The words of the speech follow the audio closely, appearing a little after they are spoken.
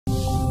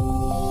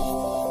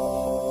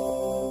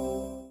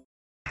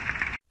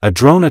A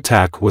drone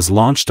attack was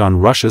launched on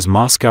Russia's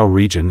Moscow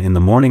region in the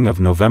morning of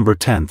November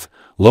 10,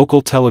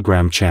 local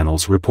Telegram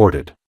channels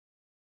reported.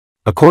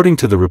 According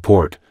to the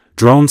report,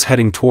 drones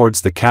heading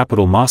towards the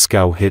capital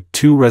Moscow hit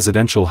 2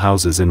 residential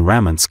houses in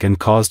Ramensk and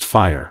caused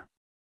fire.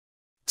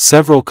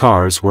 Several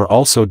cars were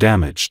also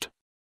damaged.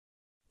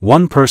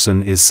 One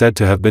person is said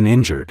to have been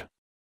injured.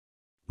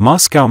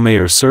 Moscow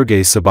Mayor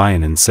Sergei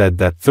Sobyanin said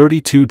that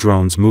 32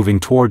 drones moving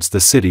towards the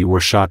city were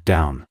shot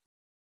down.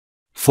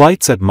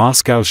 Flights at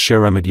Moscow's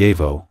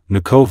Sheremetyevo,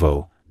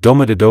 Vnukovo,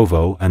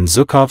 Domodedovo and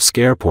Zhukovsk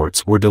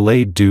airports were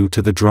delayed due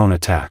to the drone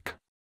attack.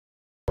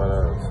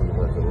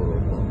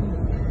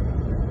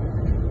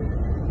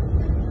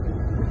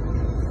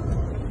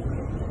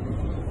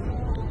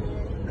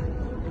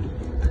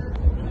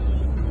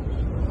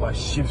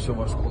 Вообще все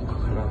в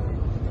осколках.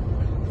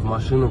 В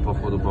машину,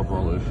 походу,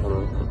 попало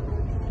еще.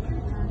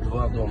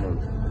 2 дома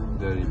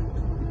горит.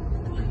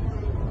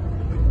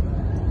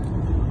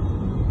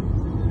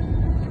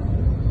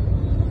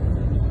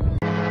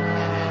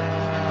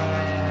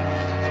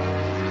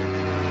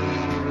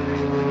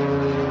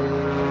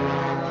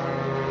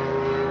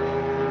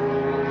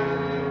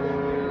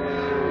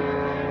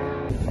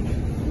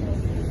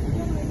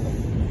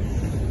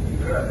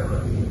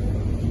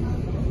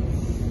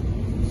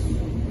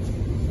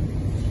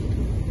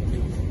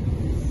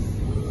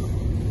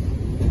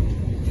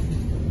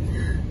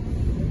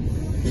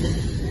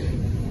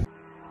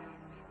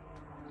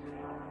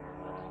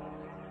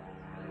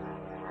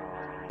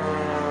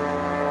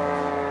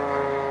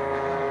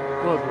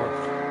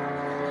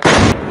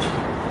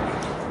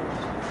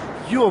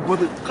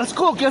 Ёбаный,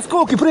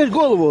 осколки, прячь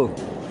голову!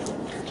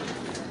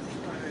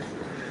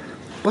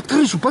 Под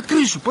крышу!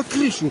 Пизду!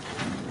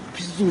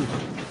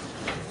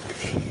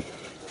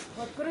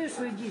 Под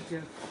крышу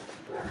идите!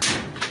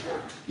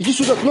 Иди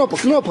сюда, Кнопа!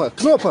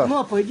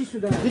 Кнопа, иди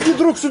сюда! Иди,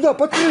 друг, сюда,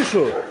 под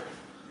крышу!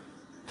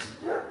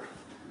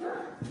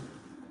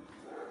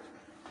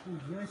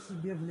 Я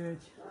себе,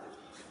 блядь!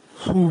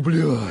 Фу,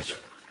 блядь!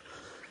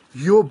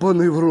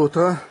 Ёбаный в рот,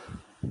 а!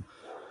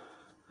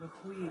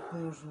 Охуеть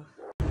нужно!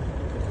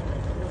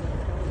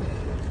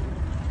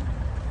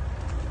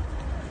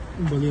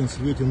 Блин,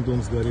 Светин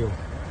дом сгорел.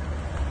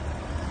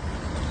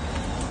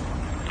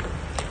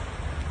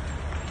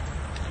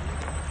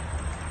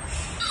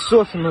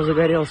 Софина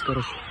загорелся,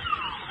 короче.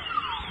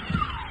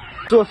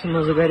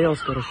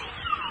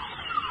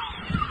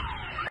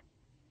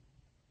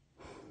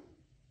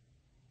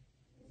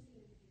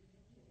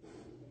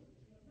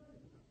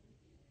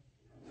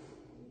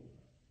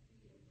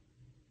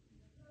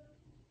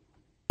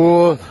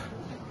 Вот.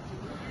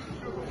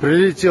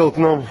 Прилетел к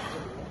нам.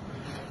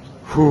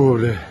 Фу,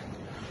 бля.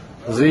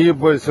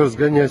 Заебались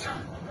разгонять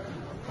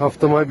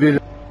автомобиль.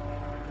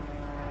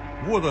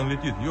 Вот он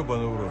летит,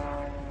 ебаный в рот.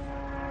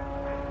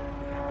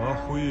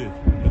 Охуеть.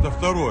 Это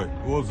второй.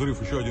 Вот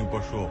взрыв, еще один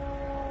пошел.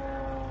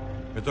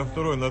 Это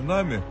второй над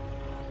нами.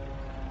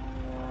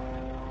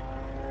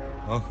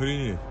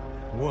 Охренеть.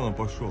 Вон он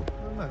пошел.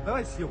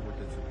 Давай съебывать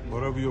отсюда.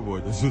 Пора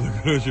въебывать отсюда,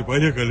 короче,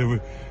 поехали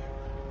мы.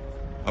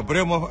 А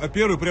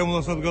первый прямо у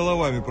нас над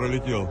головами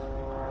пролетел.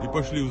 И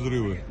пошли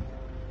взрывы.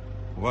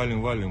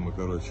 Валим мы,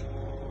 короче.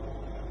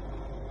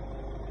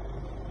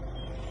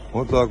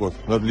 Вот так вот,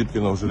 над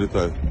Липкино уже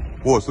летает.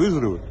 О, слышь,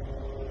 взрывы?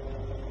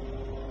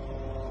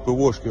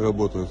 ПВОшки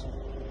работают.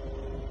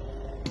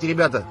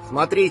 Ребята,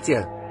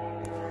 смотрите.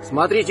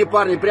 Смотрите,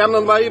 парни, прямо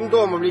над моим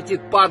домом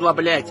летит, падла,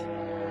 блядь.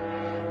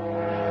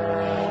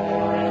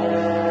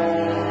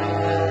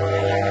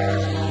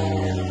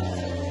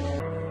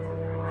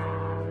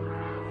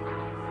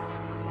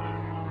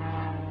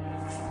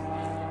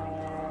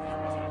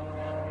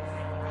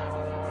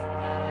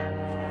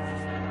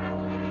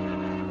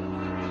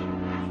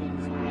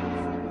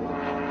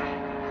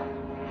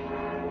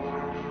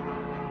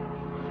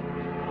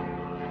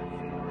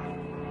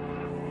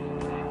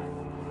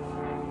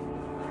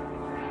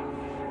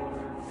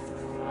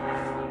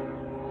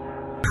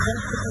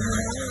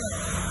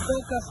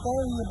 Только что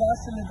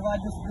уебашили 2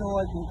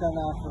 беспилотника,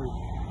 нахуй.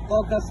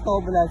 Только что,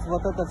 блядь,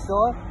 вот это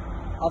все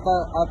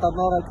от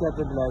одной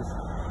ракеты, блядь.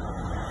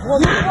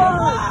 Вот.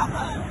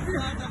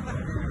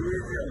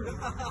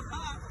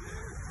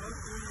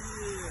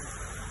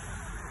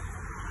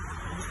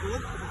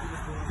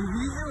 Ты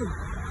видел?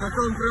 Как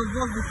он прям в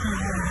воздухе,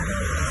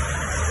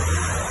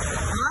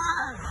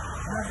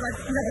 я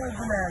захерил,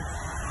 блядь.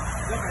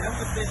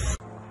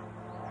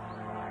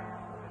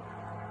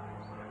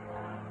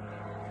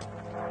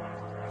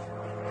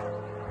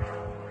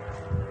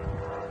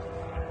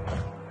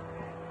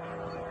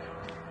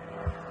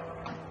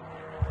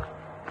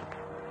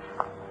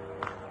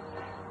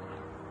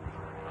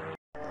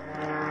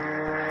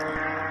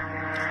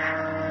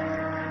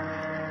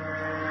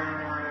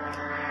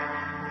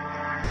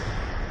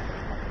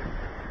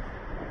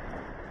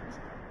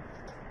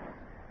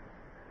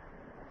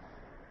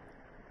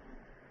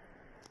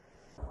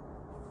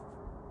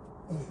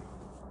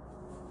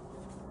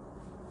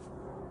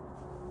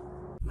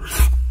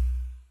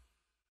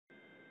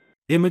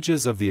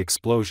 Images of the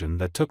explosion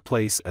that took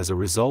place as a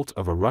result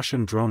of a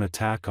Russian drone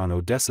attack on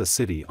Odessa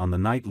city on the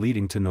night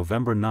leading to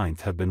November 9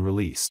 have been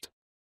released.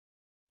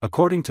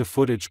 According to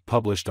footage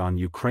published on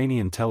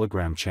Ukrainian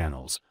Telegram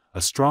channels,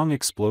 a strong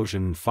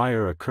explosion and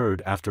fire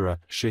occurred after a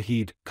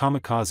Shahed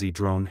kamikaze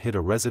drone hit a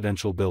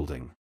residential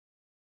building.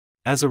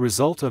 As a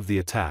result of the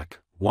attack,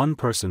 one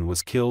person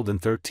was killed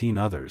and 13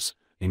 others,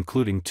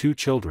 including 2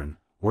 children,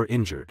 were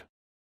injured.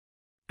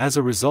 As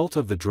a result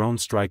of the drone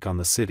strike on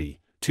the city,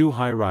 2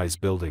 high-rise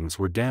buildings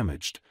were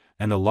damaged,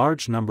 and a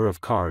large number of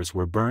cars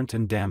were burnt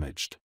and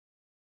damaged.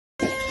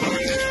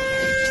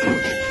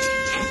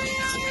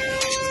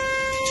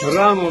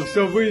 Раму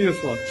все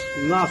вынесло,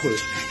 нахуй,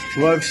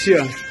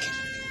 вообще.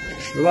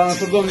 Главное,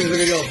 что дом не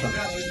загорелся.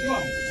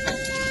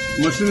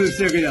 Машины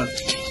все горят.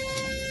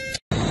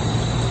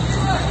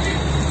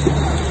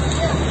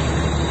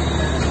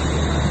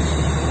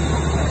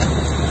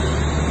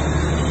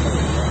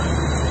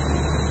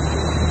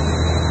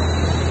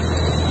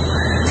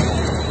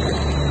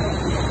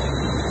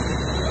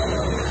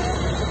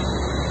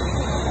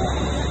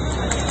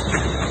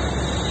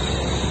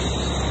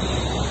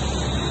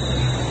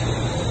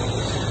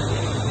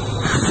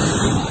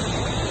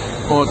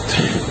 От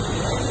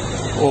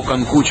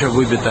окон куча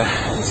выбита.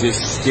 Здесь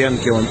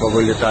стенки вон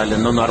повылетали,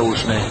 но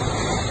наружные.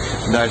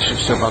 Дальше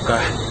все пока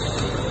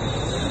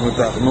вот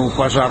так,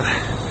 пожар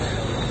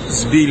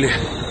сбили.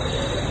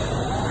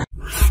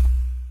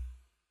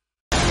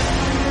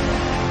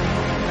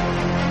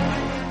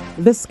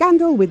 The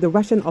scandal with the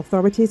Russian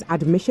authorities'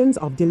 admissions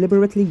of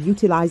deliberately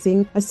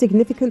utilizing a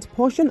significant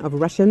portion of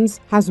Russians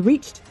has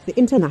reached the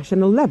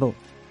international level.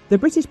 The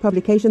British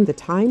publication The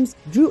Times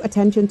drew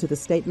attention to the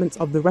statements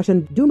of the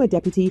Russian Duma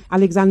deputy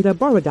Alexander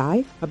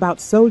Borodai about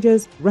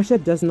soldiers Russia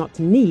does not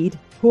need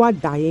who are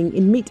dying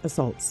in meat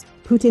assaults.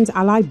 Putin's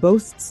ally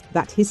boasts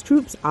that his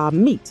troops are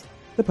meat,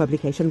 the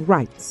publication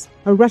writes.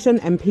 A Russian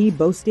MP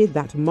boasted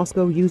that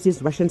Moscow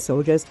uses Russian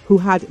soldiers who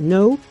had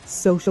no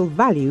social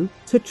value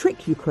to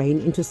trick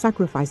Ukraine into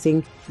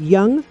sacrificing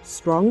young,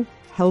 strong,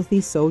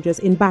 healthy soldiers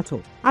in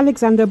battle.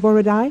 Alexander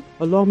Borodai,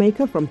 a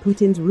lawmaker from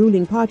Putin's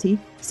ruling party,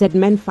 said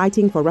men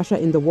fighting for Russia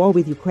in the war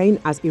with Ukraine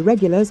as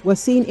irregulars were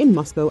seen in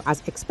Moscow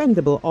as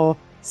expendable or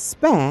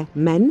spare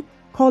men,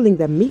 calling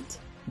them meat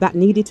that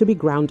needed to be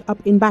ground up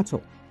in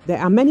battle. There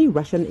are many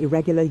Russian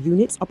irregular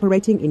units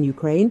operating in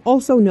Ukraine,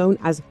 also known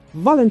as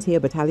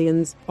volunteer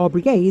battalions or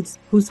brigades,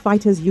 whose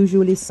fighters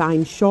usually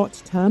sign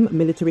short-term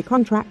military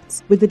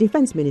contracts with the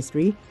Defense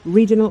Ministry,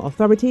 regional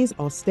authorities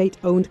or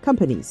state-owned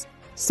companies.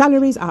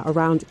 Salaries are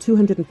around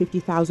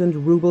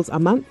 250,000 rubles a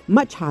month,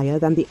 much higher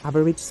than the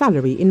average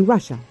salary in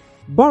Russia.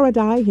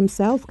 Borodai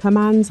himself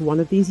commands one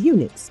of these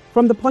units.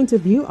 From the point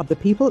of view of the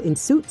people in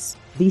suits,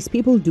 these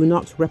people do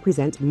not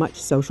represent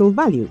much social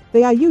value.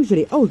 They are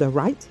usually older,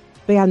 right?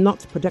 They are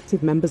not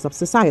productive members of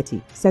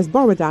society, says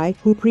Borodai,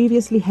 who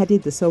previously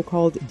headed the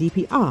so-called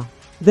DPR.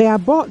 They are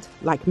bought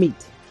like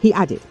meat. He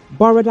added,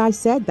 Borodai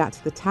said that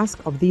the task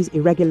of these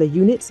irregular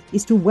units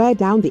is to wear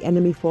down the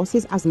enemy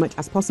forces as much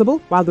as possible,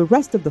 while the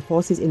rest of the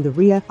forces in the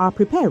rear are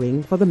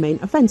preparing for the main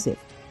offensive.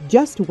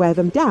 Just wear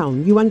them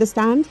down, you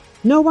understand?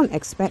 No one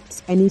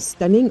expects any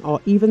stunning or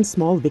even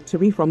small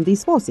victory from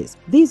these forces.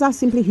 These are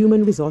simply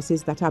human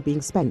resources that are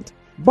being spent.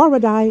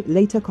 Borodai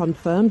later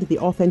confirmed the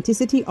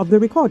authenticity of the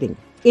recording.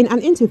 In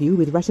an interview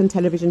with Russian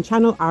television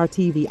channel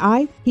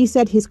RTVI, he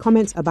said his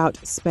comments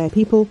about spare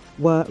people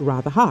were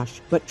rather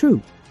harsh, but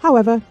true.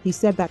 However, he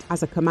said that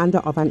as a commander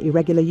of an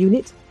irregular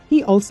unit,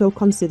 he also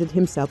considered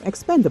himself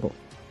expendable.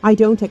 I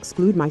don't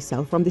exclude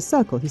myself from this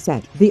circle, he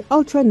said. The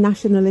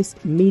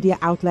ultra-nationalist media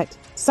outlet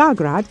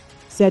Zagrad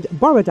said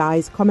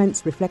Borodai's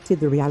comments reflected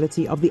the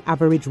reality of the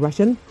average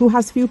Russian who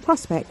has few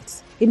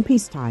prospects in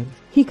peacetime.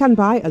 He can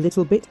buy a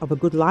little bit of a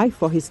good life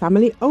for his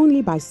family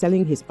only by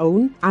selling his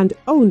own and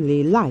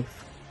only life.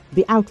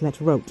 The outlet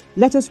wrote,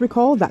 let us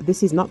recall that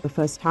this is not the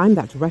first time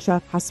that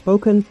Russia has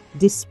spoken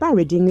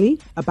disparagingly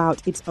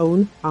about its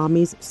own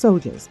army's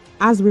soldiers.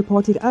 As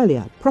reported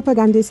earlier,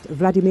 propagandist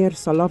Vladimir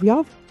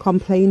Solovyov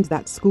complained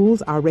that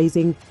schools are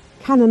raising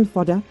cannon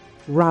fodder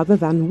rather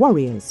than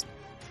warriors.